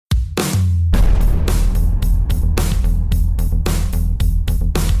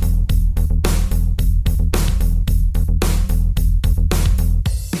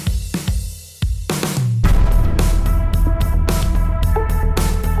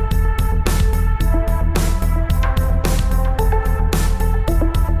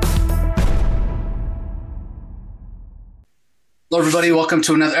Hello, everybody. Welcome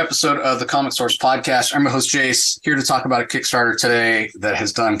to another episode of the Comic Source Podcast. I'm your host, Jace, here to talk about a Kickstarter today that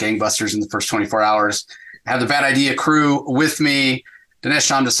has done gangbusters in the first 24 hours. I have the Bad Idea crew with me,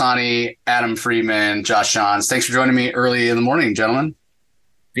 Dinesh Shamdasani, Adam Freeman, Josh Johns. Thanks for joining me early in the morning, gentlemen.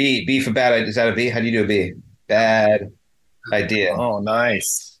 B for bad. Is that a B? How do you do a B? Bad idea. Oh,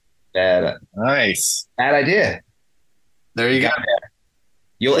 nice. Bad, Nice. bad idea. There you go.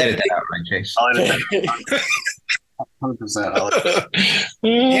 You'll edit that out, right, Chase? I'll edit that. 100%. I like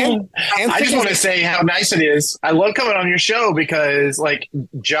it. I just want to say how nice it is. I love coming on your show because, like,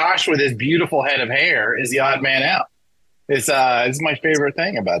 Josh with his beautiful head of hair is the odd man out. It's my favorite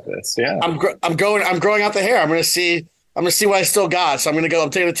thing about this. Yeah, I'm growing out the hair. I'm gonna see what I still got. So I'm gonna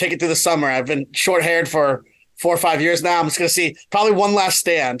take it through the summer. I've been short haired for 4 or 5 years now. I'm just gonna see probably one last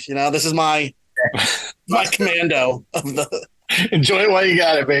stand. You know, this is my commando of the. enjoy it while you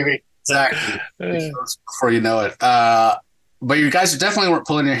got it, baby. Exactly. Before you know it. But you guys definitely weren't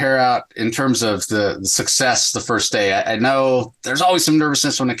pulling your hair out in terms of the success the first day. I know there's always some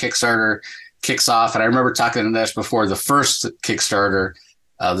nervousness when a Kickstarter kicks off. And I remember talking to Dinesh before the first Kickstarter,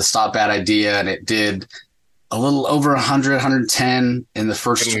 the Stop Bad Idea, and it did a little over 100, 110 in the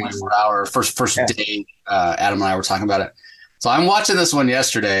first 24 hour, first day. Adam and I were talking about it. So I'm watching this one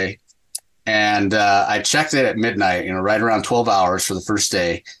yesterday, and I checked it at midnight, right around 12 hours for the first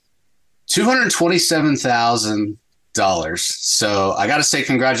day. $227,000. So I got to say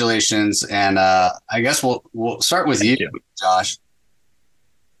congratulations. And I guess we'll start with you, Josh.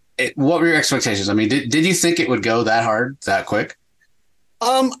 What were your expectations? I mean, did you think it would go that hard, that quick?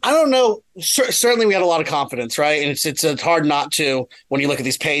 I don't know. Certainly, we had a lot of confidence, right? And it's hard not to when you look at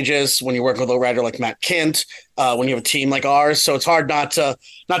these pages, when you work with a writer like Matt Kint, when you have a team like ours. So it's hard not to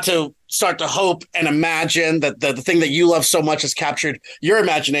start to hope and imagine that the thing that you love so much has captured your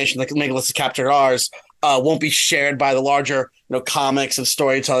imagination, like Megalith has captured ours, won't be shared by the larger comics and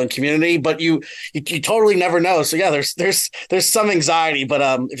storytelling community. But you totally never know. So yeah, there's some anxiety.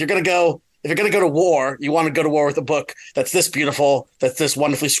 But if you're gonna go to war, you want to go to war with a book that's this beautiful, that's this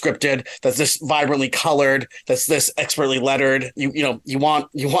wonderfully scripted, that's this vibrantly colored, that's this expertly lettered. You want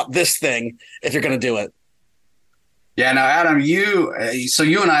this thing if you're going to do it. Yeah. Now, Adam, you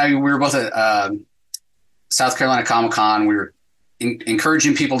and I, we were both at South Carolina Comic-Con. We were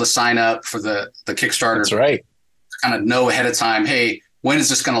encouraging people to sign up for the Kickstarter. That's right. To kind of know ahead of time, hey, when is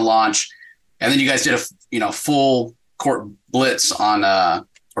this going to launch? And then you guys did a full court blitz on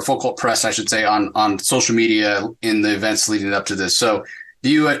or full court press, I should say, on social media in the events leading up to this. So do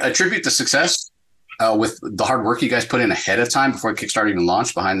you attribute the success with the hard work you guys put in ahead of time before Kickstarter even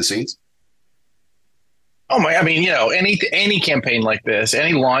launched behind the scenes? Oh my! I mean, any campaign like this,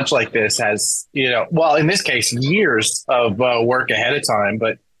 any launch like this has, well, in this case, years of work ahead of time.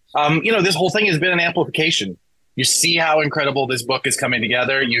 But this whole thing has been an amplification. You see how incredible this book is coming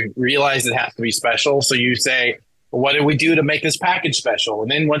together. You realize it has to be special, so you say, what did we do to make this package special?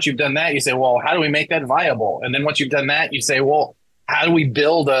 And then once you've done that, you say, well, how do we make that viable? And then once you've done that, you say, well, how do we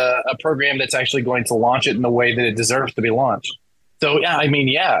build a program that's actually going to launch it in the way that it deserves to be launched? So, I mean,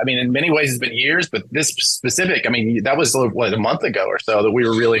 in many ways it's been years, but this specific, that was a month ago or so that we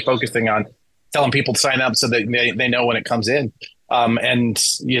were really focusing on telling people to sign up so that they know when it comes in.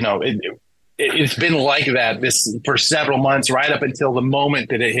 It's been like that this for several months, right up until the moment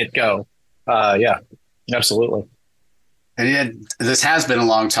that it hit go. Yeah, absolutely. And yet, this has been a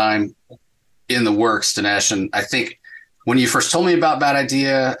long time in the works, Dinesh. And I think when you first told me about Bad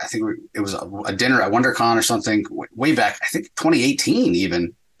Idea, I think it was a dinner at WonderCon or something way back, I think 2018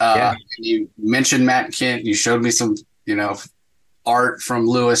 even. Yeah. You mentioned Matt Kint. You showed me some, art from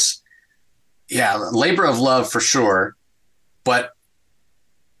Lewis. Yeah, labor of love for sure. But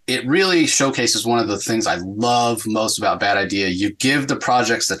it really showcases one of the things I love most about Bad Idea. You give the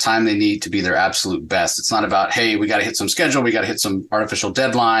projects the time they need to be their absolute best. It's not about, hey, we got to hit some schedule. We got to hit some artificial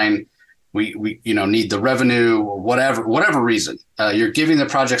deadline. We need the revenue or whatever reason. You're giving the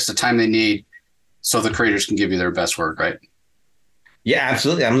projects the time they need so the creators can give you their best work, right? Yeah,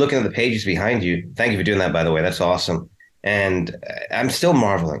 absolutely. I'm looking at the pages behind you. Thank you for doing that, by the way. That's awesome. And I'm still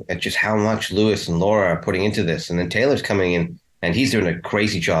marveling at just how much Lewis and Laura are putting into this. And then Taylor's coming in, and he's doing a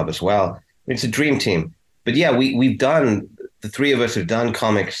crazy job as well. It's a dream team. But yeah, the three of us have done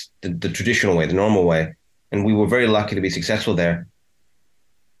comics the traditional way, the normal way. And we were very lucky to be successful there.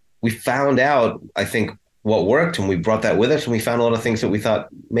 We found out, I think, what worked, and we brought that with us, and we found a lot of things that we thought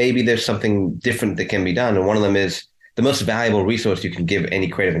maybe there's something different that can be done. And one of them is the most valuable resource you can give any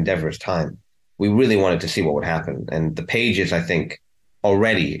creative endeavor is time. We really wanted to see what would happen. And the pages, I think,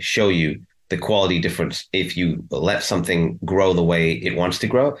 already show you the quality difference if you let something grow the way it wants to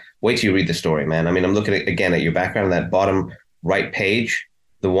grow. Wait till you read the story, man. I mean, I'm looking again at your background, that bottom right page,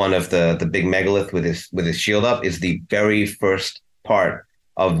 the one of the big megalith with his shield up, is the very first part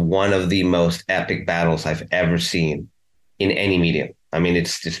of one of the most epic battles I've ever seen in any medium. I mean,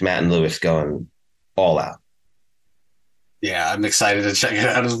 it's just Matt and Lewis going all out. Yeah, I'm excited to check it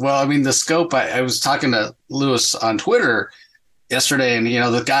out as well. I mean, the scope, I was talking to Lewis on Twitter yesterday, and,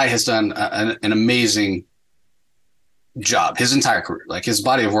 the guy has done an amazing job his entire career. Like, his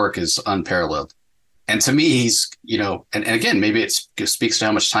body of work is unparalleled. And to me, he's, and again, maybe it speaks to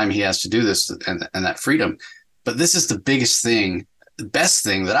how much time he has to do this and that freedom. But this is the biggest thing, the best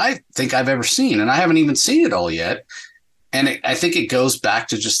thing that I think I've ever seen. And I haven't even seen it all yet. And I think it goes back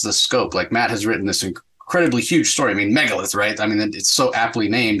to just the scope. Like, Matt has written this incredibly huge story. I mean, Megalith, right? I mean, it's so aptly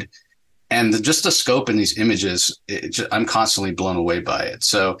named. And just the scope in these images, I'm constantly blown away by it.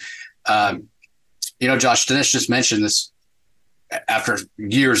 So, Josh, Dinesh just mentioned this. After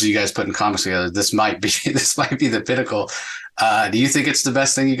years of you guys putting comics together, this might be the pinnacle. Do you think it's the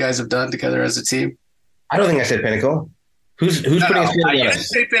best thing you guys have done together as a team? I don't think I said pinnacle. Who's putting us together? You didn't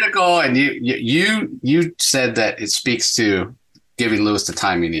say pinnacle, and you said that it speaks to giving Lewis the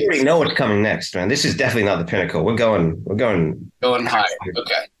time he needs. You already know what's coming next, man. This is definitely not the pinnacle. We're going high.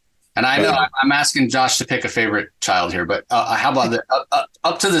 Okay. And I know I'm asking Josh to pick a favorite child here, but how about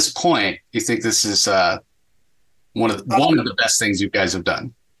up to this point, you think this is one of the best things you guys have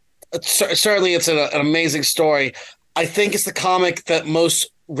done? Certainly, it's an amazing story. I think it's the comic that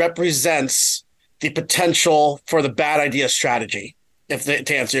most represents the potential for the bad idea strategy,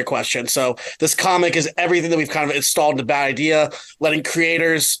 to answer your question. So this comic is everything that we've kind of installed in the bad idea, letting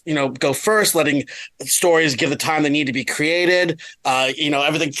creators, go first, letting stories give the time they need to be created,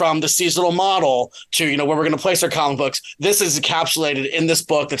 everything from the seasonal model to, where we're going to place our comic books. This is encapsulated in this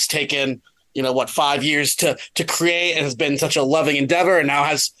book that's taken 5 years to create, and has been such a loving endeavor, and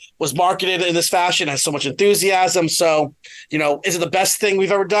now was marketed in this fashion, has so much enthusiasm. So, is it the best thing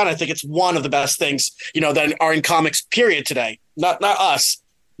we've ever done? I think it's one of the best things, that are in comics, period, today. Not us,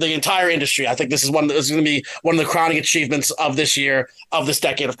 the entire industry. I think this is going to be one of the crowning achievements of this year, of this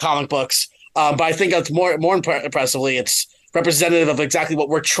decade of comic books. But I think that's more impressively, it's representative of exactly what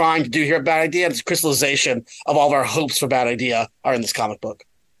we're trying to do here at Bad Idea. It's crystallization of all of our hopes for Bad Idea are in this comic book.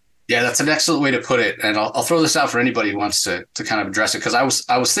 Yeah, that's an excellent way to put it, and I'll throw this out for anybody who wants to kind of address it, because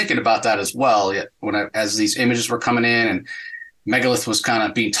I was thinking about that as well. As these images were coming in, and Megalith was kind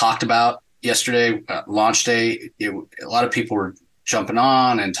of being talked about yesterday, launch day. A lot of people were jumping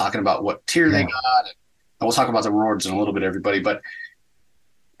on and talking about what tier they got, and we'll talk about the rewards in a little bit, everybody. But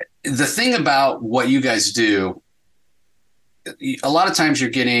the thing about what you guys do, a lot of times you're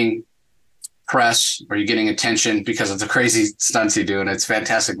getting press or you're getting attention because of the crazy stunts you do, and it's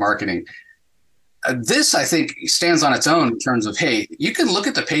fantastic marketing. This, I think, stands on its own in terms of, hey, you can look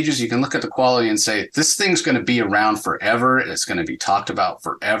at the pages, you can look at the quality and say, this thing's going to be around forever. It's going to be talked about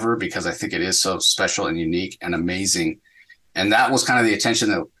forever because I think it is so special and unique and amazing. And that was kind of the attention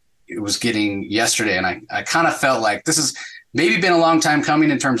that it was getting yesterday. And I kind of felt like this has maybe been a long time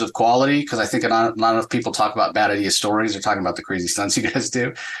coming in terms of quality, because I think not enough people talk about bad idea stories. They're talking about the crazy stunts you guys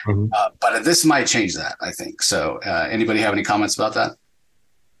do. Mm-hmm. But this might change that, I think. So anybody have any comments about that?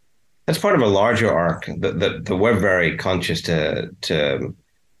 That's part of a larger arc that we're very conscious to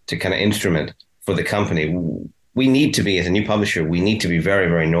kind of instrument for the company. We need to be, as a new publisher, we need to be very,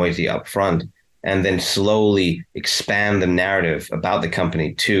 very noisy up front, and then slowly expand the narrative about the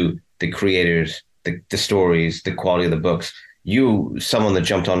company to the creators, the stories, the quality of the books. Someone that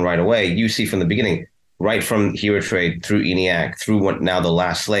jumped on right away, you see from the beginning, right from Hero Trade through ENIAC, through now the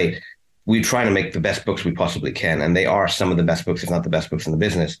last slate, we try to make the best books we possibly can. And they are some of the best books, if not the best books in the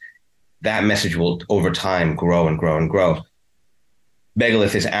business. That message will over time grow and grow and grow.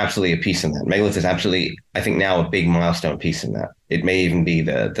 Megalith is absolutely a piece in that. Megalith is absolutely, I think, now a big milestone piece in that. It may even be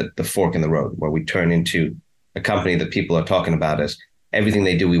the fork in the road where we turn into a company that people are talking about as everything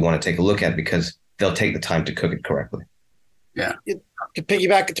they do, we want to take a look at because they'll take the time to cook it correctly. Yeah. To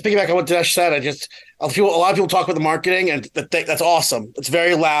piggyback on what Dinesh said, a lot of people talk about the marketing, and that's awesome. It's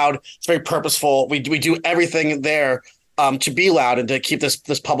very loud. It's very purposeful. We do everything there to be loud and to keep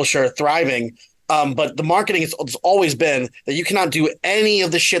this publisher thriving. But the marketing has always been that you cannot do any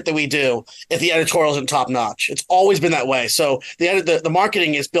of the shit that we do if the editorial isn't top notch. It's always been that way. So the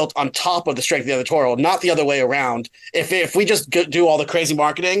marketing is built on top of the strength of the editorial, not the other way around. If we just do all the crazy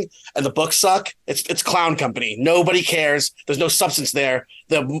marketing and the books suck, it's clown company. Nobody cares. There's no substance there.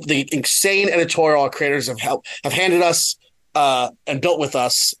 The insane editorial our creators have handed us and built with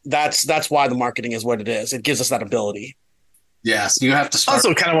us. That's why the marketing is what it is. It gives us that ability. Yes, you have to start.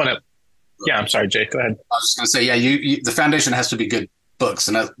 Also, kind of want to. Yeah, I'm sorry, Jake. Go ahead. I was just going to say, yeah, the foundation has to be good books,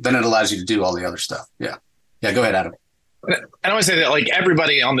 and then it allows you to do all the other stuff. Yeah. Go ahead, Adam. And I want to say that like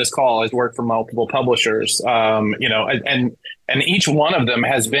everybody on this call has worked for multiple publishers, and each one of them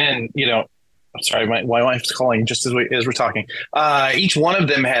has been, I'm sorry, my wife's calling just as we're talking. Each one of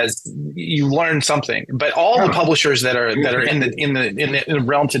them you learned something, but all the publishers that are in the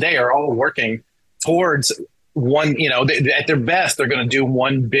realm today are all working towards one. At their best, they're going to do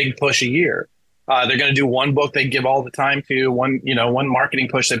one big push a year. They're going to do one book they give all the time to, one marketing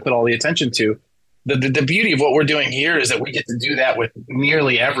push they put all the attention to. The beauty of what we're doing here is that we get to do that with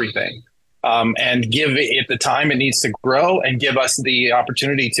nearly everything, and give it the time it needs to grow and give us the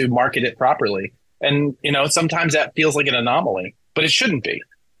opportunity to market it properly. And, sometimes that feels like an anomaly, but it shouldn't be.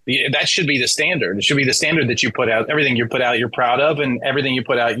 That should be the standard. It should be the standard that you put out. Everything you put out, you're proud of, and everything you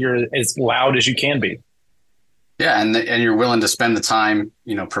put out, you're as loud as you can be. Yeah, and you're willing to spend the time,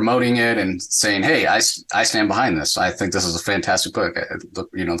 promoting it and saying, "Hey, I stand behind this. I think this is a fantastic book."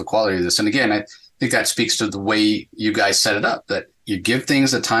 The quality of this, and again, I think that speaks to the way you guys set it up. That you give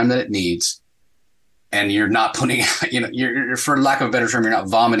things the time that it needs, and you're not putting, you're for lack of a better term, you're not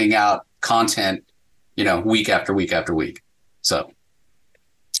vomiting out content, week after week after week. So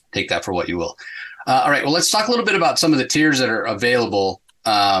take that for what you will. All right, well, let's talk a little bit about some of the tiers that are available,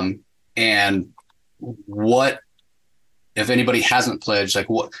 and what. If anybody hasn't pledged, like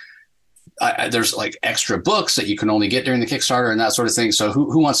there's like extra books that you can only get during the Kickstarter and that sort of thing. So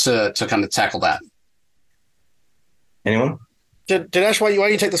who wants to kind of tackle that? Anyone? Dinesh, why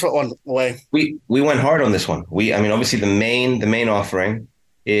don't you take this one away? We went hard on this one. Obviously the main offering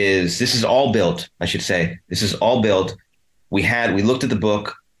this is all built. I should say this is all built. We looked at the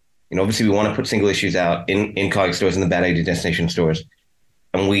book. Obviously we want to put single issues out in comic stores and the Bad Idea Destination stores,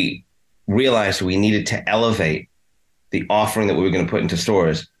 and we realized we needed to elevate the offering that we were going to put into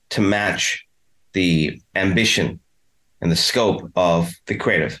stores to match the ambition and the scope of the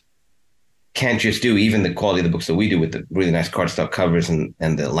creative. Can't just do even the quality of the books that we do with the really nice cardstock covers and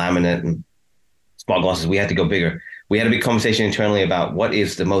the laminate and spot glosses. We had to go bigger. We had a big conversation internally about what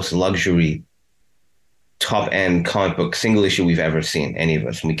is the most luxury top end comic book single issue we've ever seen, any of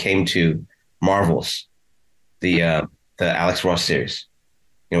us. And we came to Marvel's, the Alex Ross series,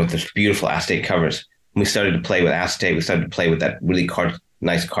 with the beautiful acetate covers. We started to play with acetate. We started to play with that really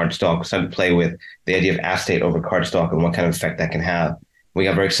nice cardstock. We started to play with the idea of acetate over cardstock and what kind of effect that can have. We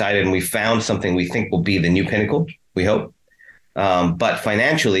got very excited, and we found something we think will be the new pinnacle, we hope. But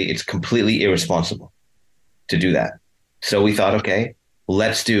financially, it's completely irresponsible to do that. So we thought, okay,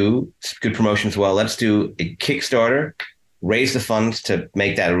 let's do good promotion as well. Let's do a Kickstarter, raise the funds to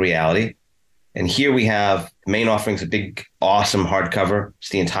make that a reality. And here we have the main offerings, a big, awesome hardcover. It's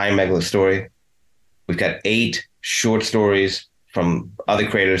the entire Megalith story. We've got 8 short stories from other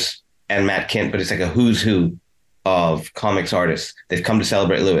creators and Matt Kint, but it's like a who's who of comics artists. They've come to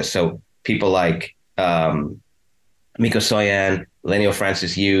celebrate Lewis. So people like Miko Soyan, Lenio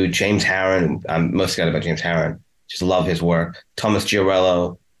Francis Yu, James Harron. I'm most excited about James Harron. Just love his work. Thomas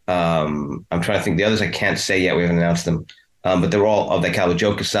Giorello. I'm trying to think. The others I can't say yet. We haven't announced them. But they're all of that caliber.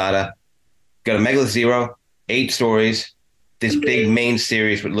 Joe Quesada. Got a Megalith Zero, 8 stories. This big main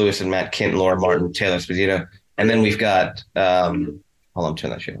series with Lewis and Matt Kint, Laura Martin, Taylor Esposito. And then we've got hold on, turn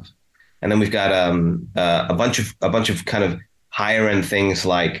that shit off. And then we've got a bunch of kind of higher end things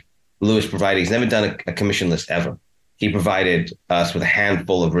like Lewis provided. He's never done a commission list ever. He provided us with a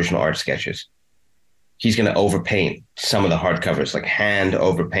handful of original art sketches. He's going to overpaint some of the hardcovers, like hand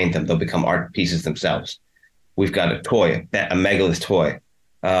overpaint them. They'll become art pieces themselves. We've got a toy, a Megalith toy.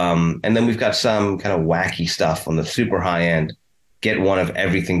 And then we've got some kind of wacky stuff on the super high end. Get one of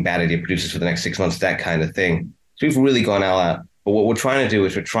everything Bad Idea produces for the next 6 months, that kind of thing. So we've really gone all out. But what we're trying to do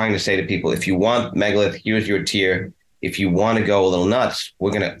is we're trying to say to people, if you want Megalith, here's your tier. If you want to go a little nuts,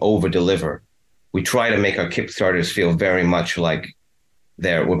 we're going to over deliver. We try to make our Kickstarters feel very much like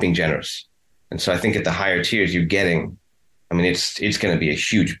we're being generous. And so I think at the higher tiers you're getting, it's going to be a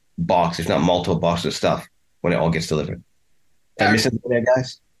huge box, if not multiple boxes of stuff when it all gets delivered. Did I miss anything there,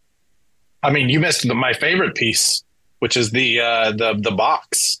 guys? You missed my favorite piece, which is the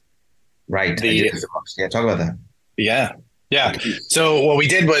box. Right. Yeah, talk about that. Yeah. So what we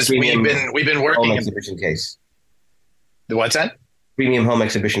did was we've been working home exhibition case. What's that? Premium home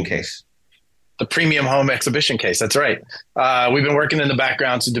exhibition case. The premium home exhibition case. That's right. We've been working in the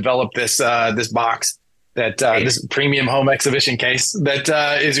background to develop this box this premium home exhibition case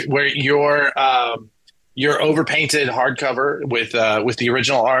that is where your overpainted hardcover with the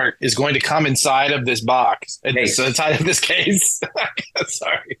original art is going to come inside of this box, inside of this case.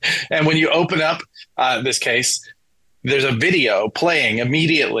 Sorry. And when you open up this case, there's a video playing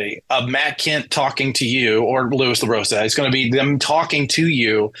immediately of Matt Kent talking to you or Louis LaRosa. It's going to be them talking to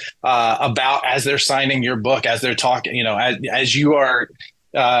you about as they're signing your book, as they're talking, as you are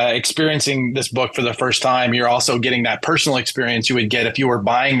experiencing this book for the first time. You're also getting that personal experience you would get if you were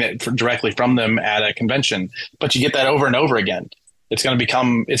buying it directly from them at a convention, but you get that over and over again. It's going to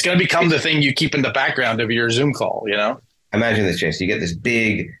become the thing you keep in the background of your Zoom call, Imagine this, Jason. You get this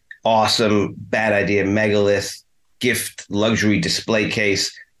big, awesome, bad idea, megalith, gift, luxury display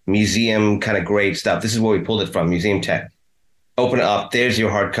case, museum kind of grade stuff. This is where we pulled it from, Museum Tech. Open it up. There's your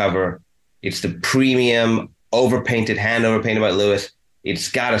hardcover. It's the premium, hand overpainted by Lewis.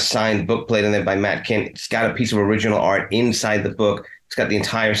 It's got a signed book plate in there by Matt Kent. It's got a piece of original art inside the book. It's got the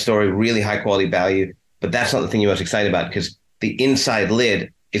entire story, really high quality value. But that's not the thing you're most excited about, because the inside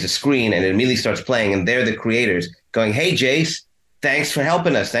lid is a screen and it immediately starts playing. And they're the creators going, hey, Jace, thanks for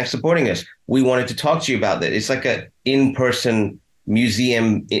helping us. Thanks for supporting us. We wanted to talk to you about that. It's like an in-person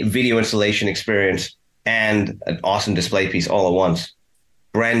museum video installation experience and an awesome display piece all at once.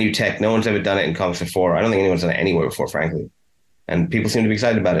 Brand new tech. No one's ever done it in comics before. I don't think anyone's done it anywhere before, frankly. And people seem to be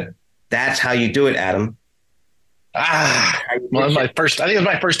excited about it. That's how you do it, Adam. Well, I think it was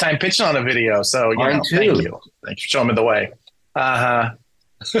my first time pitching on a video. So, thank you. Thanks for showing me the way. Yeah,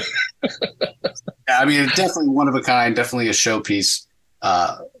 I mean, it's definitely one of a kind, definitely a showpiece,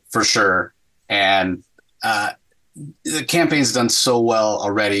 for sure. And the campaign's done so well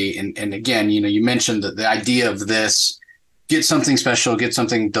already. And again, you mentioned that the idea of this, get something special, get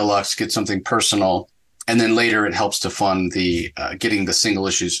something deluxe, get something personal, and then later it helps to fund the getting the single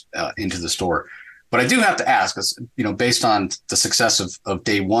issues into the store. But I do have to ask, based on the success of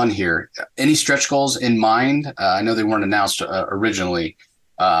day one here, any stretch goals in mind? I know they weren't announced originally.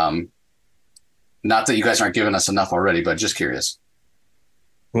 Not that you guys aren't giving us enough already, but just curious.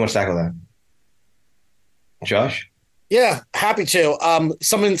 Who wants to tackle that? Josh? Yeah, happy to.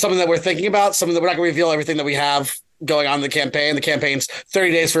 Something that we're thinking about, something that we're not going to reveal everything that we have going on in the campaign. The campaign's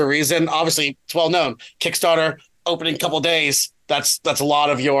 30 days for a reason. Obviously, it's well known. Kickstarter, opening couple days. That's a lot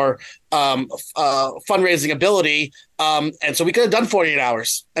of your fundraising ability. And so we could have done 48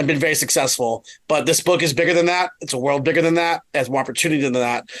 hours and been very successful. But this book is bigger than that. It's a world bigger than that. It has more opportunity than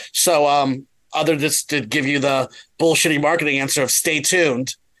that. So other just to give you the bullshitty marketing answer of stay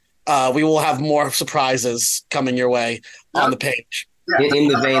tuned, we will have more surprises coming your way on the page. In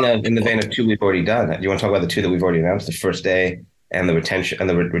the vein of two we've already done. Do you want to talk about the two that we've already announced? The first day and the retention and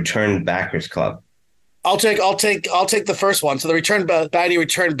the return backers club. I'll take the first one. So the return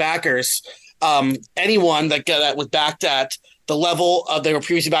backers, anyone that was backed at the level they were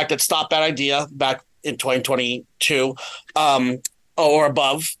previously backed at Stop Bad Idea back in 2022 or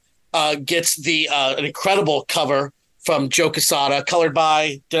above gets the an incredible cover from Joe Quesada, colored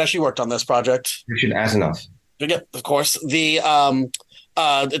by Dinesh. You worked on this project. Richard Asanoff. Yeah, of course.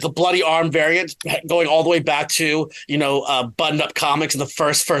 It's a bloody arm variant going all the way back to buttoned up comics in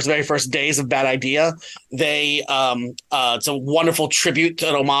the very first days of Bad Idea. It's a wonderful tribute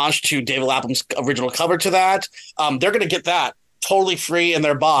and homage to David Lapham's original cover to that. They're going to get that totally free in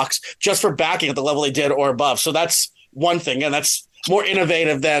their box just for backing at the level they did or above. So that's one thing, and that's more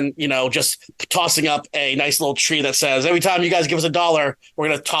innovative than just tossing up a nice little tree that says every time you guys give us $1, we're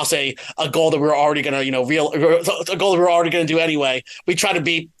going to toss a goal that we're already going to a goal that we're already going to do anyway. We try to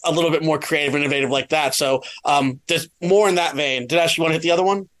be a little bit more creative and innovative like that. So there's more in that vein. Did you want to hit the other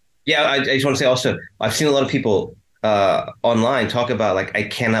one? Yeah, I just want to say also, I've seen a lot of people online talk about I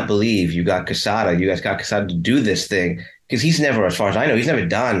cannot believe you got Quesada. You guys got Quesada to do this thing, because he's never, as far as I know, he's never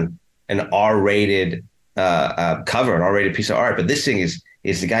done an R-rated cover, an R-rated piece of art. But this thing is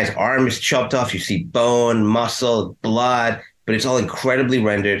the guy's arm is chopped off. You see bone, muscle, blood, but it's all incredibly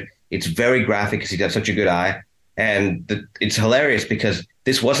rendered. It's very graphic because he's got such a good eye. And it's hilarious because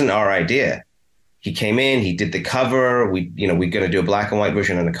this wasn't our idea. He came in, he did the cover. We're going to do a black and white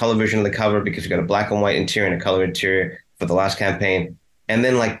version and a color version of the cover because we got a black and white interior and a color interior for the last campaign. And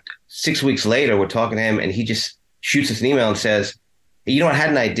then 6 weeks later, we're talking to him and he just shoots us an email and says, I had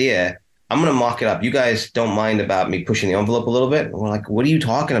an idea. I'm going to mock it up. You guys don't mind about me pushing the envelope a little bit? And we're like, what are you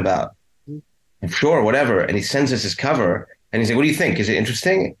talking about? Sure, whatever. And he sends us his cover and he's like, what do you think? Is it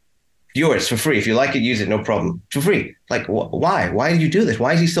interesting? Yours for free. If you like it, use it. No problem. For free. Why? Why did you do this?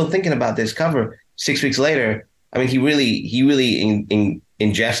 Why is he still thinking about this cover 6 weeks later? I mean, he really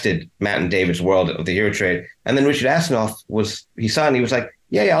ingested Matt and David's world of the hero trade. And then Richard Asanoff he saw it and he was like,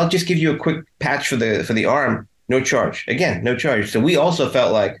 yeah, I'll just give you a quick patch for the arm. No charge. Again, no charge. So we also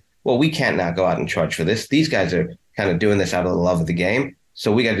felt like, well, we can't now go out and charge for this. These guys are kind of doing this out of the love of the game.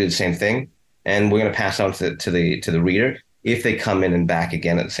 So we got to do the same thing. And we're going to pass on to the reader if they come in and back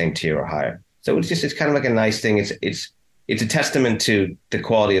again at the same tier or higher. So it's kind of like a nice thing. It's a testament to the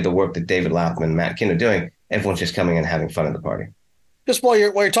quality of the work that David Lapham and Matt Kint are doing. Everyone's just coming and having fun at the party. Just while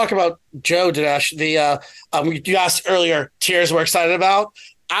you're talking about Joe Dinesh, you asked earlier tiers we're excited about.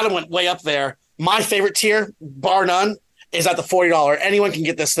 Adam went way up there. My favorite tier, bar none, is at the $40. Anyone can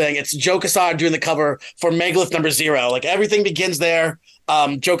get this thing. It's Joe Quesada doing the cover for Megalith #0. Like everything begins there.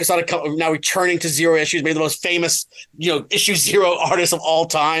 Joe Quesada now returning to Zero Issues, maybe the most famous, issue zero artist of all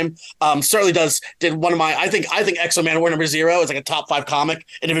time. Certainly did one of my. I think X-Men War #0 is like a top 5 comic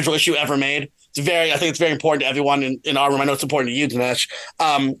individual issue ever made. I think it's very important to everyone in our room. I know it's important to you, Dinesh.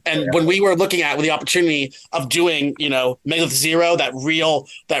 When we were looking at with the opportunity of doing, Megalith Zero, that real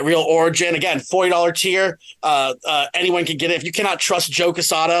origin, again, $40 tier, anyone can get it. If you cannot trust Joe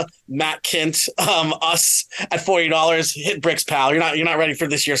Quesada, Matt Kint, us at $40, hit bricks, pal. You're not ready for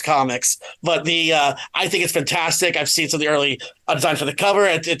this year's comics. But I think it's fantastic. I've seen some of the early design for the cover.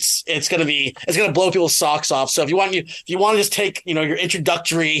 It's gonna blow people's socks off. So if you want to just take your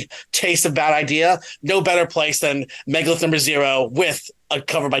introductory taste of bad idea, no better place than Megalith #0 with a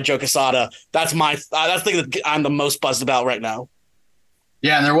cover by Joe Quesada. That's the thing that I'm the most buzzed about right now.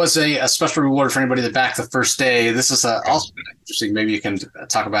 Yeah, and there was a special reward for anybody that backed the first day. This is also interesting. Maybe you can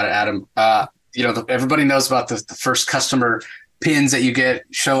talk about it, Adam. Everybody knows about the first customer pins that you get.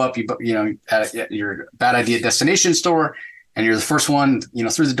 Show up, at your Bad Idea destination store, and you're the first one,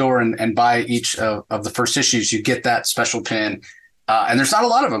 through the door and buy each of the first issues. You get that special pin, and there's not a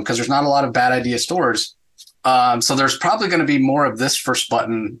lot of them because there's not a lot of Bad Idea stores. So there's probably going to be more of this first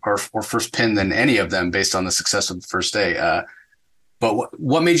button or first pin than any of them based on the success of the first day. But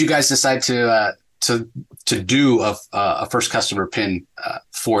what made you guys decide to do a first customer pin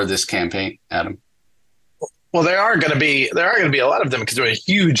for this campaign, Adam? Well, there are going to be a lot of them because there's a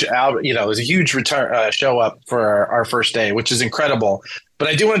huge there's a huge return show up for our first day, which is incredible. But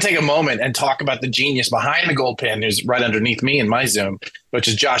I do want to take a moment and talk about the genius behind the gold pin, who's right underneath me in my Zoom, which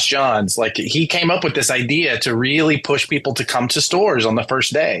is Josh Johns. Like he came up with this idea to really push people to come to stores on the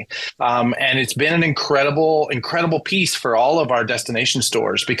first day. And it's been an incredible piece for all of our destination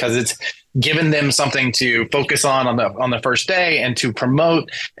stores because it's given them something to focus on the first day and to promote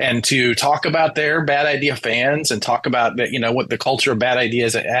and to talk about their Bad Idea fans and talk about what the culture of Bad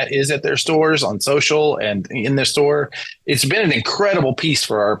Ideas is at their stores on social and in their store. It's been an incredible piece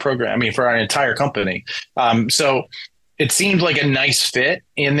for our program. I mean, for our entire company. So it seemed like a nice fit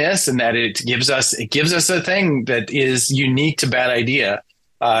in this, and that it gives us a thing that is unique to Bad Idea,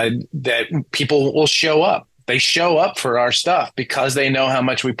 that people will show up. They show up for our stuff because they know how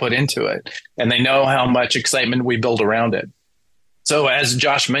much we put into it, and they know how much excitement we build around it. So as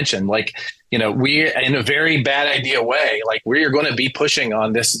Josh mentioned, we in a very Bad Idea way, we are going to be pushing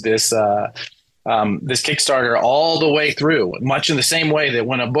on this Kickstarter all the way through, much in the same way that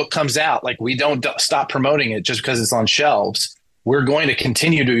when a book comes out, we don't stop promoting it just because it's on shelves. We're going to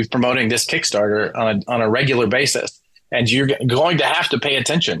continue to be promoting this Kickstarter on a regular basis. And you're going to have to pay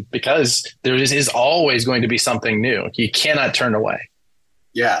attention because there is always going to be something new. You cannot turn away.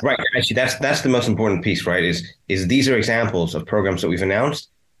 Yeah, right. Actually, that's the most important piece, right? Is these are examples of programs that we've announced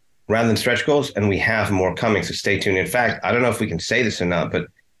rather than stretch goals, and we have more coming. So stay tuned. In fact, I don't know if we can say this or not, but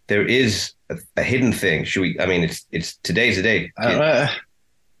there is a hidden thing. Should we? I mean, it's today's the day,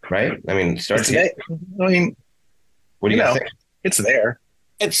 right? I mean, start today. I mean, what do you guys think? It's there.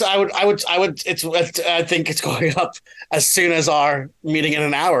 I think it's going up as soon as our meeting in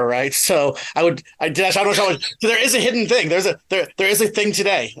an hour, right? So Dinesh, I don't know how much. So there is a hidden thing. There is a thing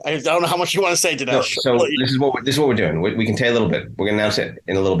today. I don't know how much you want to say, Dinesh. So this is what we're doing. We can tell you a little bit. We're going to announce it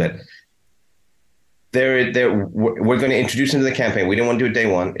in a little bit. We're going to introduce into the campaign. We didn't want to do it day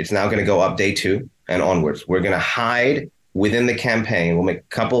one. It's now going to go up day 2 and onwards. We're going to hide within the campaign. We'll make a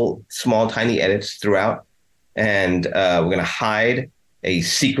couple small, tiny edits throughout, and we're going to hide a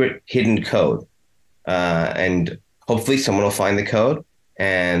secret hidden code. And hopefully someone will find the code.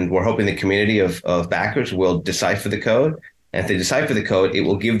 And we're hoping the community of backers will decipher the code. And if they decipher the code, it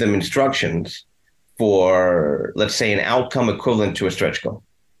will give them instructions for, let's say, an outcome equivalent to a stretch goal.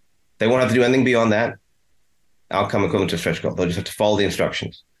 They won't have to do anything beyond that. Outcome equivalent to a stretch goal. They'll just have to follow the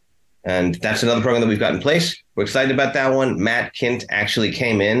instructions. And that's another program that we've got in place. We're excited about that one. Matt Kint actually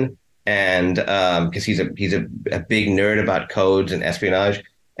came in, and because he's a big nerd about codes and espionage,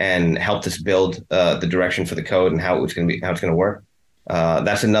 and helped us build the direction for the code and how it's going to work.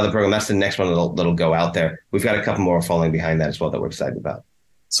 That's another program. That's the next one that'll go out there. We've got a couple more following behind that as well that we're excited about.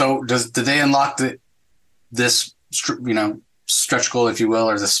 So did they unlock this stretch goal, if you will,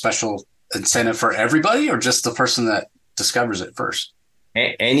 or the special incentive for everybody, or just the person that discovers it first?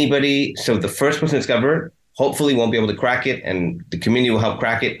 Anybody. So the first person to discover it hopefully won't be able to crack it, and the community will help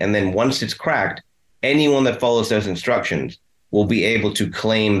crack it. And then once it's cracked, anyone that follows those instructions will be able to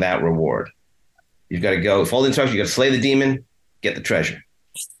claim that reward. You've got to go follow the instructions. You got to slay the demon, get the treasure.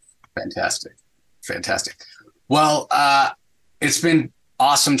 Fantastic. Well, it's been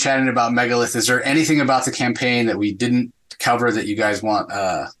awesome chatting about Megalith. Is there anything about the campaign that we didn't cover that you guys want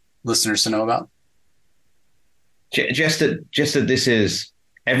listeners to know about? Just that this is,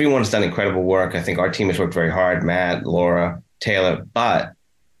 everyone's done incredible work. I think our team has worked very hard, Matt, Laura, Taylor, but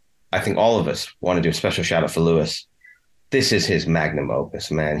I think all of us want to do a special shout out for Lewis. This is his magnum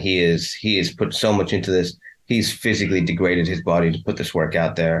opus, man. He has put so much into this. He's physically degraded his body to put this work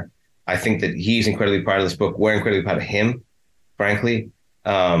out there. I think that he's incredibly proud of this book. We're incredibly proud of him, frankly.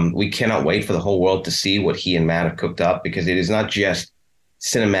 We cannot wait for the whole world to see what he and Matt have cooked up, because it is not just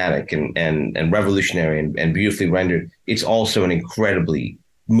cinematic and revolutionary and beautifully rendered. It's also an incredibly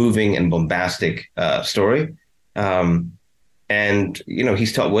moving and bombastic story. And, you know,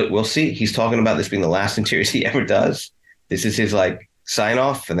 we'll see. He's talking about this being the last interiors he ever does. This is his sign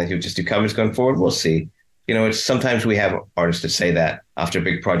off, and then he'll just do covers going forward. We'll see. You know, it's sometimes we have artists that say that after a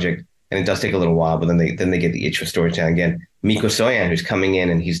big project, and it does take a little while, but then they get the itch for storytelling again. Miko Soyan, who's coming in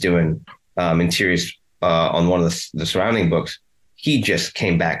and he's doing interiors on one of the surrounding books, he just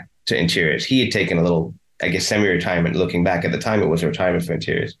came back to interiors. He had taken a little, I guess, semi-retirement. Looking back at the time, it was a retirement for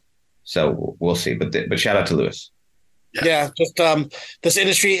interiors. So we'll see. But shout out to Lewis. Yeah, just this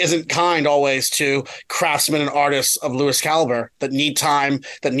industry isn't kind always to craftsmen and artists of Lewis caliber that need time,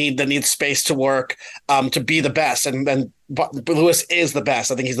 that need space to work, to be the best. And Lewis is the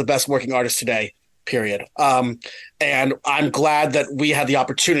best. I think he's the best working artist today, period. And I'm glad that we had the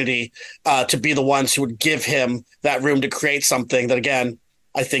opportunity to be the ones who would give him that room to create something that, again,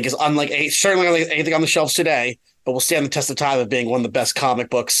 I think is certainly unlike anything on the shelves today, but will stand the test of time of being one of the best comic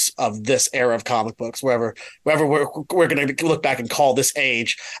books of this era of comic books. Wherever we're going to look back and call this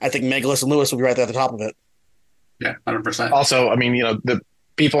age, I think Megalith and Lewis will be right there at the top of it. Yeah, 100%. Also, I mean, you know, the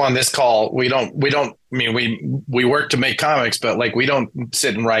people on this call, we work to make comics, but we don't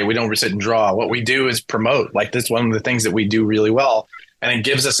sit and write. We don't sit and draw. What we do is promote. This is one of the things that we do really well. And it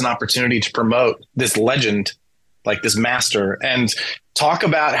gives us an opportunity to promote this legend, this master, and talk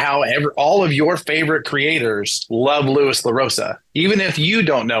about how all of your favorite creators love Louis LaRosa. Even if you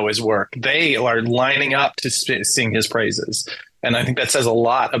don't know his work, they are lining up to sing his praises. And I think that says a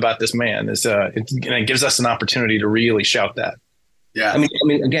lot about this man. It gives us an opportunity to really shout that. Yeah. I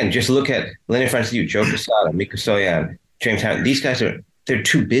mean, again, just look at Lenny Francis, Joe Quesada, Miko Soyan, James Hatton. These guys they're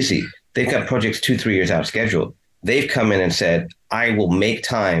too busy. They've got projects 2-3 years out of schedule. They've come in and said, I will make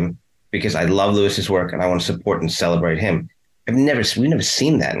time because I love Lewis's work and I want to support and celebrate him. We've never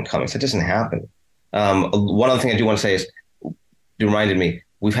seen that in comics. That doesn't happen. One other thing I do want to say is, it reminded me,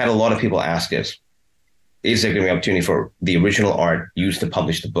 we've had a lot of people ask us, is there going to be opportunity for the original art used to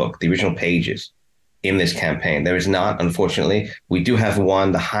publish the book, the original pages in this campaign? There is not, unfortunately. We do have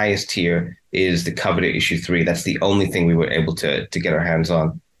one. The highest tier is the cover to issue 3. That's the only thing we were able to get our hands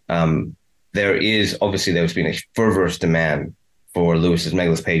on. There's been a fervorous demand for Lewis's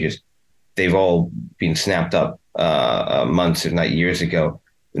Megalith pages. They've all been snapped up months, if not years ago.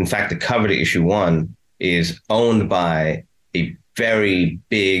 In fact, the cover to issue 1 is owned by a very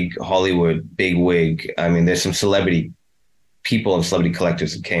big Hollywood bigwig. I mean, there's some celebrity people and celebrity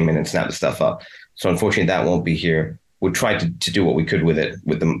collectors that came in and snapped the stuff up. So unfortunately, that won't be here. We tried to do what we could with it,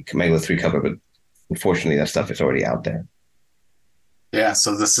 with the Megalith 3 cover, but unfortunately, that stuff is already out there. Yeah,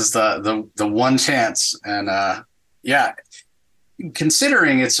 so this is the one chance. And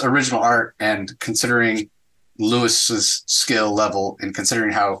considering its original art and considering Lewis's skill level and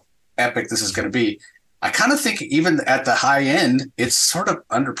considering how epic this is going to be, I kind of think even at the high end, it's sort of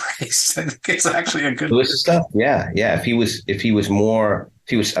underpriced. I think it's actually a good Lewis's stuff. Yeah. If he was,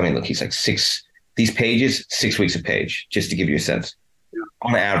 I mean, look, he's like these pages, 6 weeks a page, just to give you a sense. Yeah.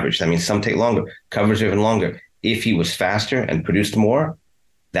 On average, I mean, some take longer, covers are even longer. If he was faster and produced more,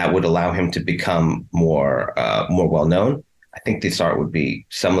 that would allow him to become more well-known. I think this art would be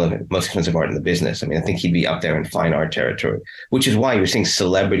some of the most expensive art in the business. I mean, I think he'd be up there in fine art territory, which is why you're seeing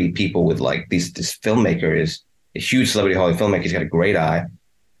celebrity people with this filmmaker is a huge celebrity Hollywood filmmaker. He's got a great eye.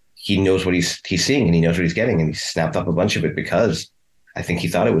 He knows what he's seeing and he knows what he's getting. And he snapped up a bunch of it because I think he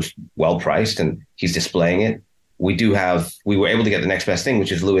thought it was well priced and he's displaying it. We were able to get the next best thing,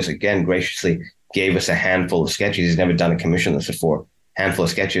 which is Lewis again graciously gave us a handful of sketches. He's never done a commission list before. Handful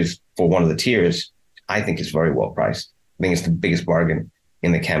of sketches for one of the tiers, I think is very well priced. I think it's the biggest bargain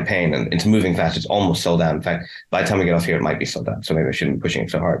in the campaign, and it's moving fast. It's almost sold out. In fact, by the time we get off here, it might be sold out. So maybe I shouldn't be pushing it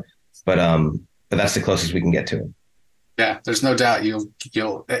so hard. But that's the closest we can get to it. Yeah, there's no doubt you'll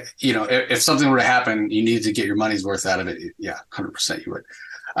if something were to happen, you need to get your money's worth out of it. Yeah, 100% you would.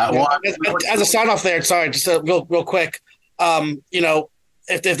 Yeah. As a sign off there, sorry, just real quick.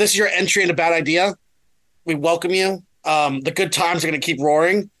 If this is your entry into Bad Idea, we welcome you. The good times are going to keep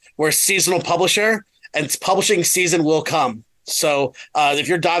roaring. We're a seasonal publisher, and its publishing season will come. So if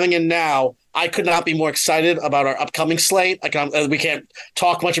you're diving in now, I could not be more excited about our upcoming slate. We can't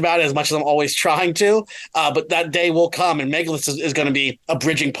talk much about it as much as I'm always trying to, but that day will come, and Megalith is going to be a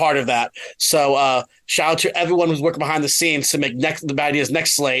bridging part of that. So shout out to everyone who's working behind the scenes to make the Bad Ideas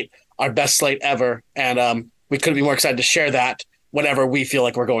next slate our best slate ever, and we couldn't be more excited to share that whenever we feel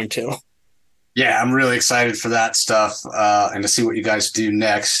like we're going to. Yeah, I'm really excited for that stuff and to see what you guys do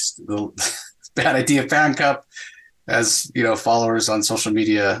next. The Bad Idea Fan Cup, as followers on social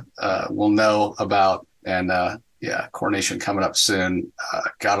media will know about, and coronation coming up soon.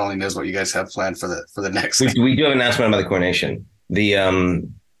 God only knows what you guys have planned for the next. We do have an announcement about the coronation.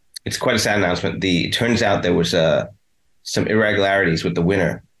 It's quite a sad announcement. It turns out there was some irregularities with the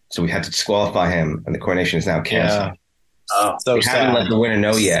winner, so we had to disqualify him, and the coronation is now canceled. Yeah. Oh, so we haven't let the winner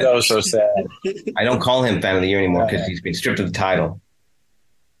know yet. So sad. I don't call him fan of the year anymore because he's been stripped of the title.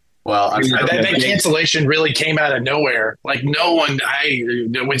 Well, that cancellation really came out of nowhere. Like no one,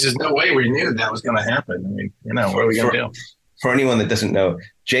 which is no way we knew that was going to happen. I mean, what are we going to do? For anyone that doesn't know,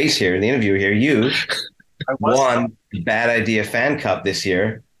 Jace here, the interviewer here, you won the Bad Idea Fan Cup this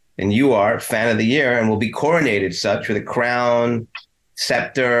year, and you are fan of the year and will be coronated such with a crown,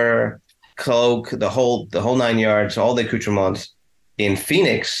 scepter, cloak, the whole 9 yards, all the accoutrements in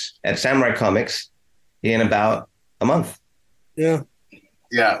Phoenix at Samurai Comics in about a month. Yeah.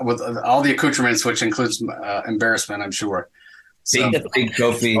 Yeah, with all the accoutrements, which includes embarrassment, I'm sure. So, big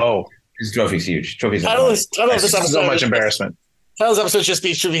trophy. Oh, this trophy's huge. Trophy's this episode, so much embarrassment. Title's episode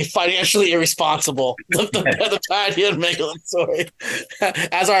should be financially irresponsible. The Bad Idea Megalith story,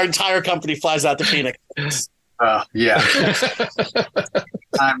 as our entire company flies out to Phoenix. Yeah.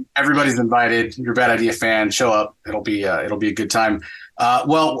 Everybody's invited. You're a Bad Idea fan. Show up. It'll be a good time.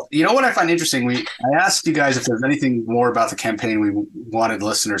 Well, you know what I find interesting? I asked you guys if there's anything more about the campaign we wanted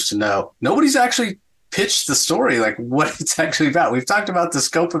listeners to know. Nobody's actually pitched the story, like what it's actually about. We've talked about the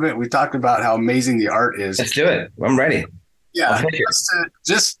scope of it. We've talked about how amazing the art is. Let's do it. I'm ready. Yeah,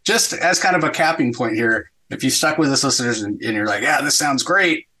 just as kind of a capping point here. If you stuck with us, listeners, and you're like, yeah, this sounds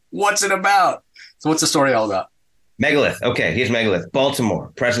great. What's it about? So what's the story all about? Megalith. Okay, here's Megalith.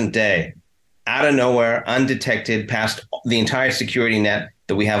 Baltimore, present day. Out of nowhere, undetected, past the entire security net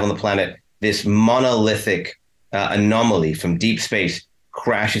that we have on the planet, this monolithic anomaly from deep space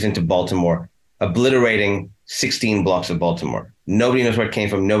crashes into Baltimore, obliterating 16 blocks of Baltimore. Nobody knows where it came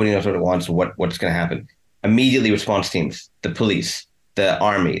from. Nobody knows what it wants or what's going to happen. Immediately, response teams, the police, the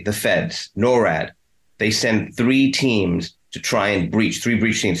army, the feds, NORAD, they send three teams to try and three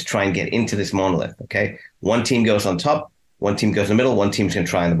breach teams to try and get into this monolith, okay? One team goes on top, one team goes in the middle, one team's going to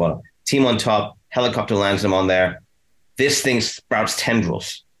try on the bottom. Team on top, helicopter lands them on there. This thing sprouts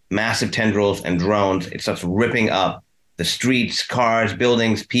tendrils, massive tendrils and drones. It starts ripping up the streets, cars,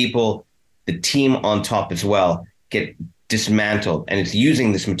 buildings, people. The team on top as well get dismantled, and it's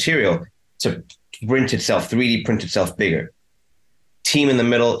using this material to print itself, 3D print itself bigger. Team in the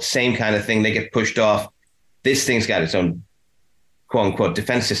middle, same kind of thing. They get pushed off. This thing's got its own quote unquote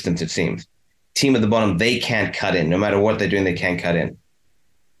defense systems, it seems. Team at the bottom, they can't cut in. No matter what they're doing, they can't cut in.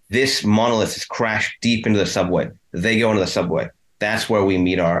 This monolith is crashed deep into the subway. They go into the subway. That's where we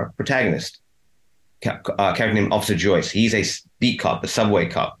meet our protagonist, character named Officer Joyce. He's a beat cop, a subway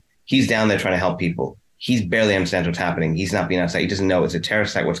cop. He's down there trying to help people. He's barely understands what's happening. He's not being outside. He doesn't know it's a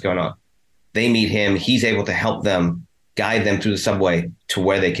terrorist attack. What's going on? They meet him. He's able to help them, guide them through the subway to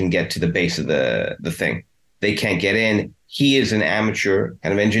where they can get to the base of the thing. They can't get in. He is an amateur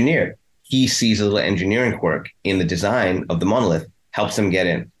kind of engineer. He sees a little engineering quirk in the design of the monolith, helps them get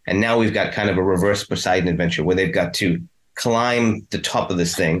in. And now we've got kind of a reverse Poseidon adventure where they've got to climb the top of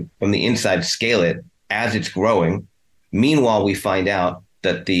this thing from the inside, scale it as it's growing. Meanwhile, we find out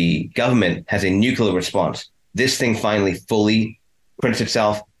that the government has a nuclear response. This thing finally fully prints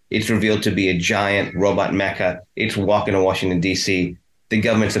itself. It's revealed to be a giant robot mecha. It's walking to Washington, D.C. The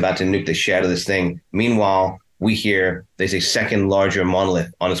government's about to nuke the shit out of this thing. Meanwhile, we hear there's a second larger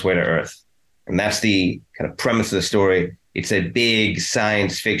monolith on its way to Earth. And that's the kind of premise of the story. It's a big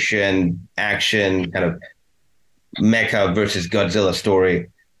science fiction, action, kind of mecha versus Godzilla story.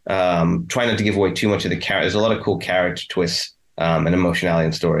 Try not to give away too much of the character. There's a lot of cool character twists and emotionality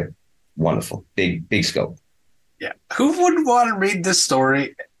in the story. Wonderful. Big scope. Yeah. Who would want to read this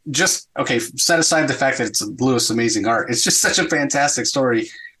story? Just, okay, set aside the fact that it's Lewis' amazing art. It's just such a fantastic story.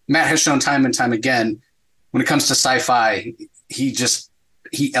 Matt has shown time and time again when it comes to sci-fi,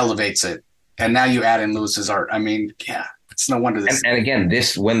 he elevates it. And now you add in Lewis's art. I mean, yeah, it's no wonder this. And again,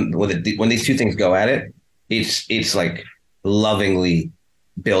 this when these two things go at it, it's like lovingly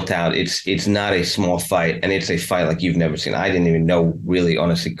built out. It's not a small fight, and it's a fight like you've never seen. I didn't even know, really,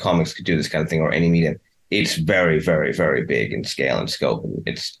 honestly, comics could do this kind of thing, or any medium. It's very, very, very big in scale and scope. And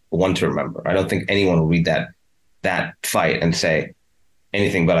it's one to remember. I don't think anyone will read that fight and say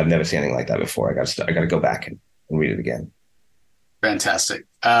anything but I've never seen anything like that before. I got to go back and read it again. Fantastic.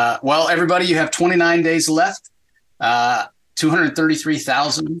 Well, everybody, you have 29 days left.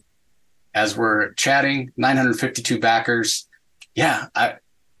 233,000 as we're chatting. 952 backers. Yeah,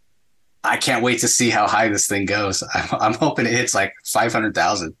 I can't wait to see how high this thing goes. I'm hoping it hits like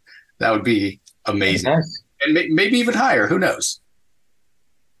 500,000. That would be amazing. Nice. And maybe even higher. Who knows?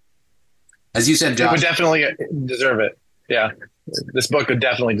 As you said, Josh. It would definitely deserve it. Yeah. This book would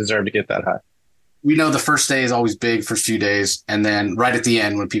definitely deserve to get that high. We know the first day is always big, first few days. And then right at the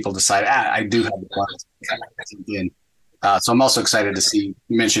end, when people decide, I do have the plans. So I'm also excited to see,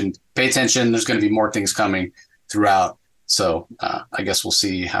 you mentioned, pay attention. There's going to be more things coming throughout. So I guess we'll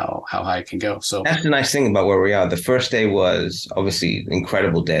see how high it can go. So that's the nice thing about where we are. The first day was obviously an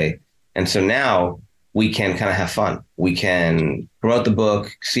incredible day. And so now we can kind of have fun. We can promote the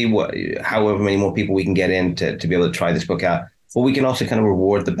book, see however many more people we can get in to be able to try this book out. But we can also kind of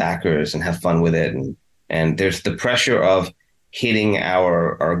reward the backers and have fun with it. And there's the pressure of hitting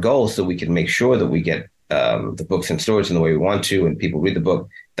our goals so we can make sure that we get the books in stores in the way we want to, and people read the book.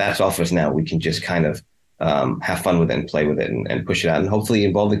 That's off us now. We can just kind of have fun with it and play with it and push it out and hopefully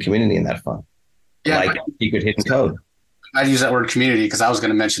involve the community in that fun. Yeah, like Secret Hidden Code. I'd use that word community because I was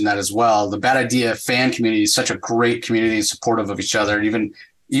going to mention that as well. The Bad Idea fan community is such a great community and supportive of each other. Even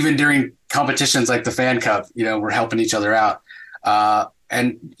during competitions like the Fan Cup, we're helping each other out.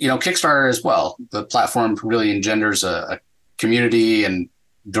 And Kickstarter as well. The platform really engenders a community and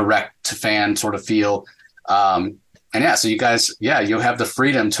direct to fan sort of feel. And so you guys, you'll have the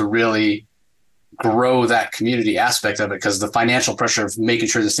freedom to really grow that community aspect of it because the financial pressure of making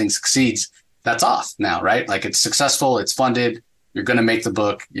sure this thing succeeds, that's off now, right? Like it's successful, it's funded, you're going to make the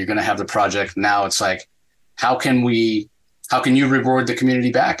book, you're going to have the project. Now it's like, how can you reward the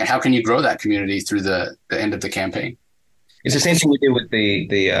community back? And how can you grow that community through the end of the campaign? It's the same thing we did with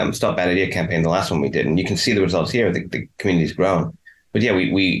the Stop Bad Idea campaign, the last one we did. And you can see the results here. The community's grown. But yeah,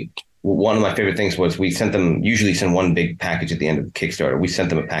 we one of my favorite things was we usually send one big package at the end of the Kickstarter. We sent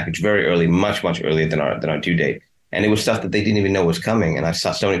them a package very early, much, much earlier than our due date. And it was stuff that they didn't even know was coming. And I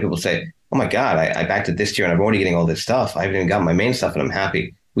saw so many people say, oh my God, I backed it this year and I'm already getting all this stuff. I haven't even got my main stuff and I'm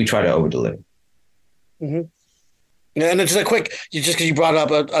happy. We try to over-deliver. Mm-hmm. And it's just because you brought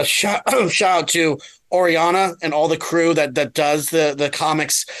up a shout out to Oriana and all the crew that does the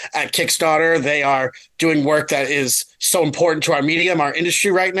comics at Kickstarter. They are doing work that is so important to our medium, our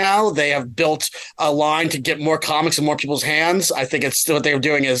industry right now. They have built a line to get more comics in more people's hands. I think it's what they're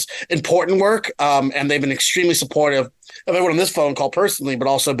doing is important work. And they've been extremely supportive of everyone on this phone call personally, but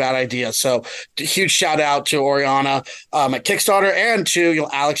also Bad Idea. So huge shout out to Oriana at Kickstarter and to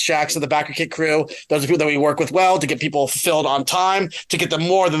Alex Jackson, the Backer Kit crew. Those are people that we work with well to get people fulfilled on time, to get them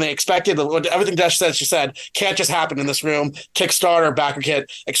more than they expected. Everything Dash said, she said, can't just happen in this room. Kickstarter, Backer Kit,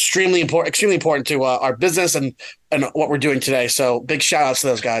 extremely important to our business and what we're doing today. So big shout outs to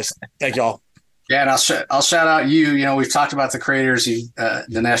those guys. Thank y'all. Yeah, and I'll shout out you. We've talked about the creators.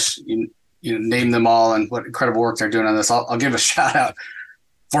 Dinesh, you name them all and what incredible work they're doing on this. I'll give a shout out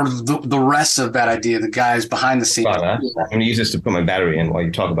for the rest of Bad Idea, the guys behind the scenes. I'm going to use this to put my battery in while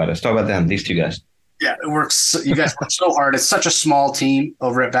you talk about it. Let's talk about them, these two guys. Yeah, it works. You guys work so hard. It's such a small team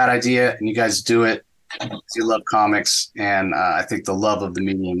over at Bad Idea, and you guys do it because you love comics. And I think the love of the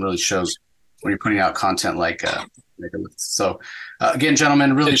medium really shows when you're putting out content like Megalith. So again,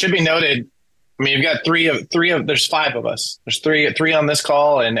 gentlemen, really. It should be noted. I mean, you've got three of. There's five of us. There's three on this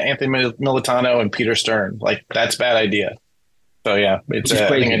call, and Anthony Militano and Peter Stern. Like that's Bad Idea. So yeah, it's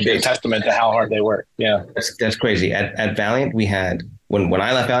a testament to how hard they work. Yeah, that's crazy. At Valiant, we had when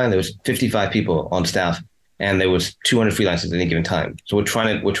I left Valiant, there was 55 people on staff, and there was 200 freelancers at any given time. So we're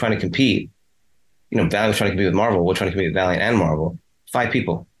trying to compete. Valiant's trying to compete with Marvel. We're trying to compete with Valiant and Marvel. 5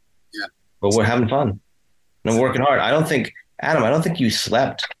 people. Yeah, but we're having fun. And we're working hard. I don't think you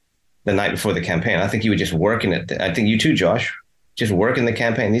slept the night before the campaign. I think you were just working it. I think you too, Josh, just working the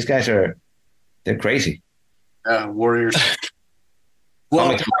campaign. These guys they're crazy. Warriors.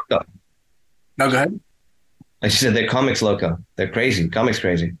 Well, no, go ahead. I said they're comics loco. They're crazy. Comics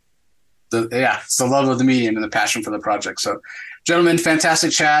crazy. It's the love of the medium and the passion for the project. So Gentlemen,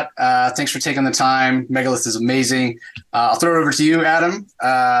 fantastic chat. Thanks for taking the time. Megalith is amazing. I'll throw it over to you, Adam,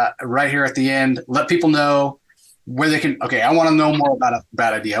 right here at the end. Let people know where they can. Okay, I want to know more about a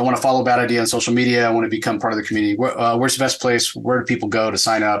Bad Idea. I want to follow Bad Idea on social media. I want to become part of the community. Where's the best place? Where do people go to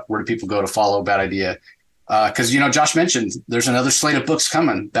sign up? Where do people go to follow Bad Idea? Because, Josh mentioned there's another slate of books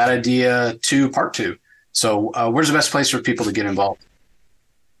coming, Bad Idea 2, Part 2. So where's the best place for people to get involved?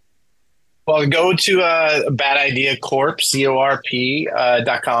 Well, go to Bad Idea Corp,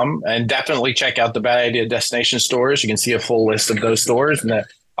 CORP.com, and definitely check out the Bad Idea destination stores. You can see a full list of those stores, and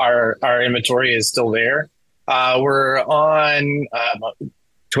our inventory is still there. We're on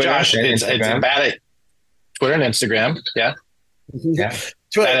Twitter, Josh, it's Bad Twitter and Instagram. Yeah. Yeah.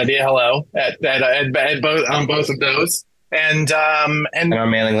 Bad Idea Hello at both on both of those, and our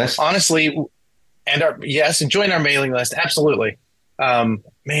mailing list. Honestly, and join our mailing list. Absolutely.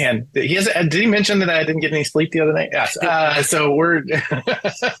 Man, did he mention that I didn't get any sleep the other night? Yes. So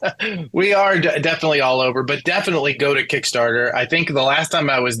we are definitely all over, but definitely go to Kickstarter. I think the last time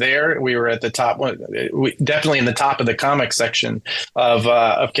I was there, we were at the top, definitely in the top of the comic section of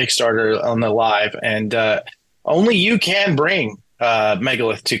Kickstarter on the live, and only you can bring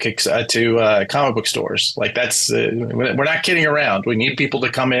Megalith to comic book stores. Like that's we're not kidding around. We need people to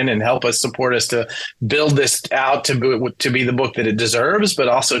come in and help us, support us to build this out to be the book that it deserves, but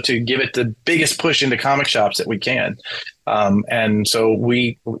also to give it the biggest push into comic shops that we can. And so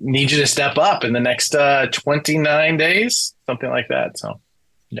we need you to step up in the next 29 days, something like that. So,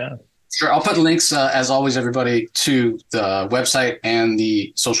 yeah. Sure. I'll put links, as always, everybody, to the website and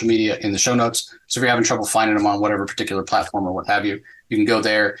the social media in the show notes. So if you're having trouble finding them on whatever particular platform or what have you, you can go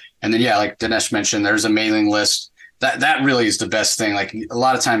there. And then, like Dinesh mentioned, there's a mailing list. That really is the best thing. Like a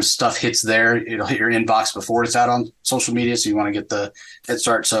lot of times stuff hits there. It'll hit your inbox before it's out on social media. So you want to get the head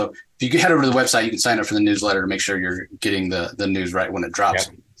start. So if you head over to the website, you can sign up for the newsletter to make sure you're getting the news right when it drops.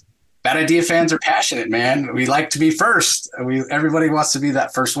 Yeah. Bad Idea fans are passionate, man. We like to be first. Everybody wants to be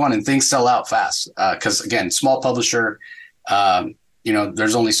that first one, and things sell out fast. Because again, small publisher,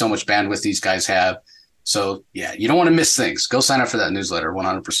 there's only so much bandwidth these guys have. So yeah, you don't want to miss things. Go sign up for that newsletter,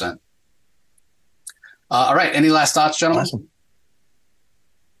 100%. All right. Any last thoughts, gentlemen? Awesome.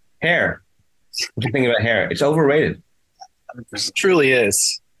 Hair. What do you think about hair? It's overrated. It truly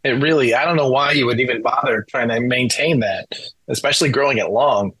is. It really. I don't know why you would even bother trying to maintain that, especially growing it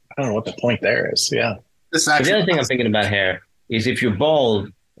long. I don't know what the point there is. Yeah. The other thing I'm thinking about hair is if you're bald,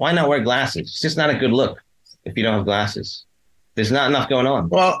 why not wear glasses? It's just not a good look if you don't have glasses. There's not enough going on.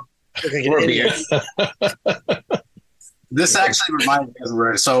 Well, this actually reminds me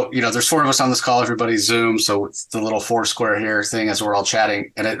of so, there's 4 of us on this call, everybody's Zoom. So it's the little 4 square hair thing as we're all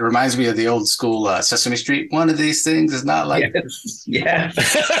chatting. And it reminds me of the old school Sesame Street. One of these things is not like this. Yeah.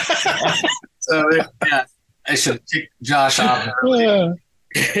 So yeah, I should kick Josh off early.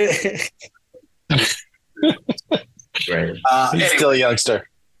 Right. He's still a youngster.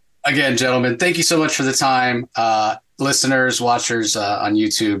 Again, gentlemen, thank you so much for the time. Listeners, watchers on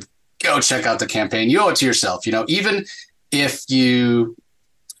YouTube, go check out the campaign. You owe it to yourself. Even if you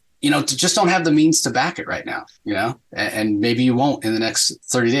just don't have the means to back it right now, and maybe you won't in the next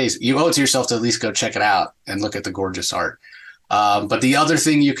 30 days. You owe it to yourself to at least go check it out and look at the gorgeous art. But the other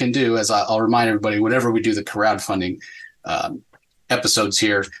thing you can do, as I'll remind everybody, whenever we do the crowdfunding episodes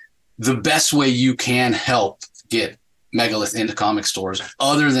here, the best way you can help get Megalith into comic stores,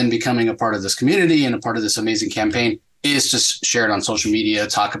 other than becoming a part of this community and a part of this amazing campaign, is just share it on social media,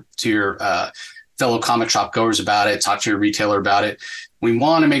 talk to your fellow comic shop goers about it, talk to your retailer about it. We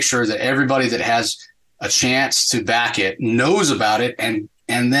want to make sure that everybody that has a chance to back it knows about it and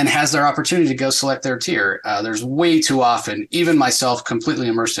then has their opportunity to go select their tier. There's way too often, even myself, completely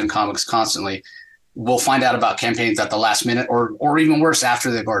immersed in comics constantly, we'll find out about campaigns at the last minute or even worse,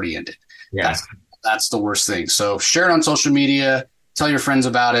 after they've already ended. Yeah. That's the worst thing. So share it on social media, tell your friends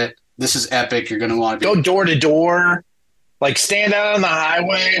about it. This is epic. You're going to want to go door to door, like stand out on the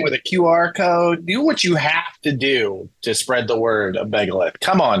highway with a QR code. Do what you have to do to spread the word of Megalith.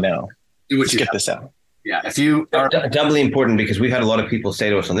 Come on now. Let's get this out. Yeah. If you are doubly important, because we've had a lot of people say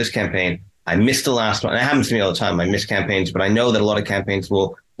to us on this campaign, I missed the last one. It happens to me all the time. I miss campaigns, but I know that a lot of campaigns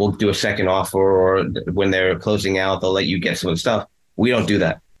will do a second offer, or when they're closing out, they'll let you get some of the stuff. We don't do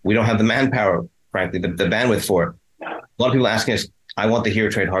that. We don't have the manpower, frankly, the bandwidth for it. A lot of people asking us, I want the Hero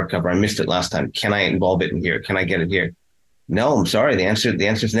Trade hardcover. I missed it last time. Can I involve it in here? Can I get it here? No, I'm sorry. The answer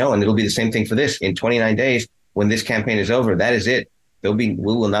is no. And it'll be the same thing for this. In 29 days, when this campaign is over, that is it. We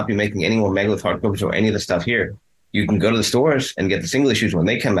will not be making any more Megalith hardcovers or any of the stuff here. You can go to the stores and get the single issues when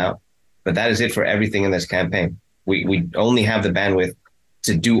they come out, but that is it for everything in this campaign. We only have the bandwidth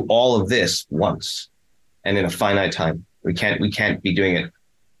to do all of this once and in a finite time. We can't be doing it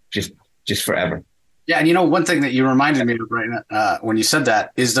just forever. Yeah, and one thing that you reminded me of right now, when you said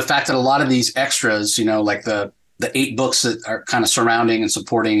that is the fact that a lot of these extras, like the 8 books that are kind of surrounding and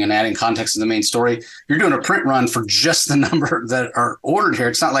supporting and adding context to the main story, you're doing a print run for just the number that are ordered here.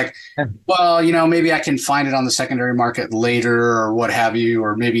 It's not like, well, maybe I can find it on the secondary market later or what have you,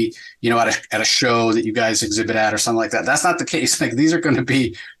 or maybe, at a show that you guys exhibit at or something like that. That's not the case. Like, these are going to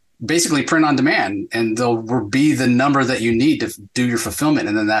be basically print on demand, and they'll be the number that you need to do your fulfillment,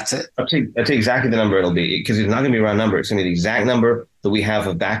 and then that's it. I'll tell you exactly the number it'll be, because it's not going to be a round number. It's going to be the exact number that we have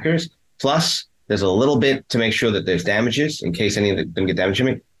of backers, plus there's a little bit to make sure that there's damages in case any of them get damaged.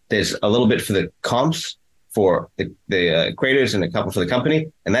 There's a little bit for the comps for the creators and a couple for the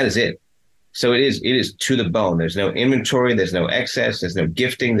company, and that is it. So it is to the bone. There's no inventory, there's no excess, there's no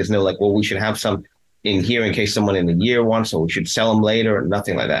gifting, there's no we should have some in here in case someone in the year wants, or we should sell them later.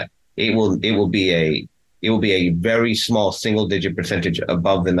 Nothing like that. It will be a very small single-digit percentage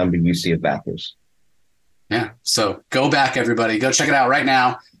above the number you see of backers. Yeah. So go back, everybody. Go check it out right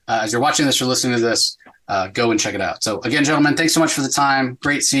now. As you're watching this, you're listening to this, go and check it out. So again, gentlemen, thanks so much for the time.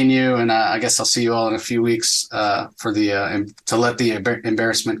 Great seeing you. And I guess I'll see you all in a few weeks for to let the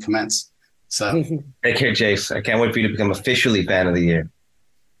embarrassment commence. So take care, Jace. I can't wait for you to become officially fan of the year.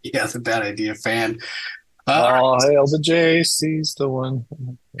 Yeah, that's a bad idea, fan. Hail the Jace, he's the one.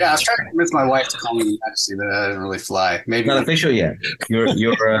 Yeah, I was trying to convince my wife to call me Majesty, but that didn't really fly. Maybe it's not official yet. You're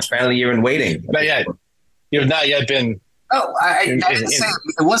a fan of the year in waiting. Not yet. You've not yet been. Oh, I didn't say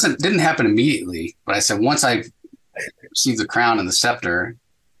it didn't happen immediately, but I said once I received the crown and the scepter,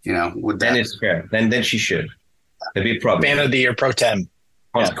 would that? Then it's fair. Then she should. There'd be a problem. Fan of the year pro tem.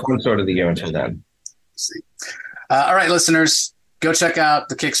 Consort of the year until then. See. All right, listeners. Go check out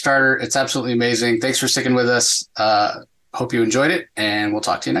the Kickstarter. It's absolutely amazing. Thanks for sticking with us. Hope you enjoyed it, and we'll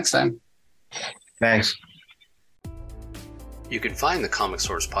talk to you next time. Thanks. You can find the Comic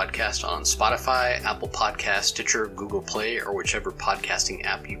Source podcast on Spotify, Apple Podcasts, Stitcher, Google Play, or whichever podcasting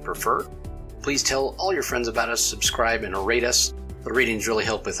app you prefer. Please tell all your friends about us, subscribe, and rate us. The ratings really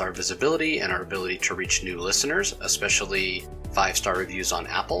help with our visibility and our ability to reach new listeners, especially 5-star reviews on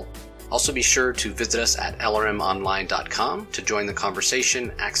Apple. Also be sure to visit us at lrmonline.com to join the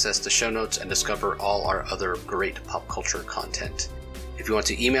conversation, access the show notes, and discover all our other great pop culture content. If you want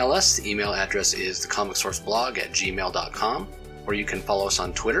to email us, the email address is thecomicsourceblog@gmail.com, or you can follow us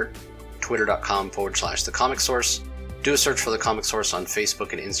on Twitter, twitter.com/thecomicsource. Do a search for The Comic Source on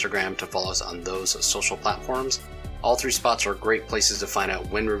Facebook and Instagram to follow us on those social platforms. All 3 spots are great places to find out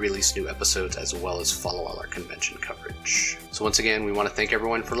when we release new episodes, as well as follow all our convention coverage. So once again, we want to thank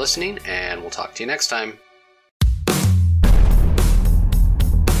everyone for listening, and we'll talk to you next time.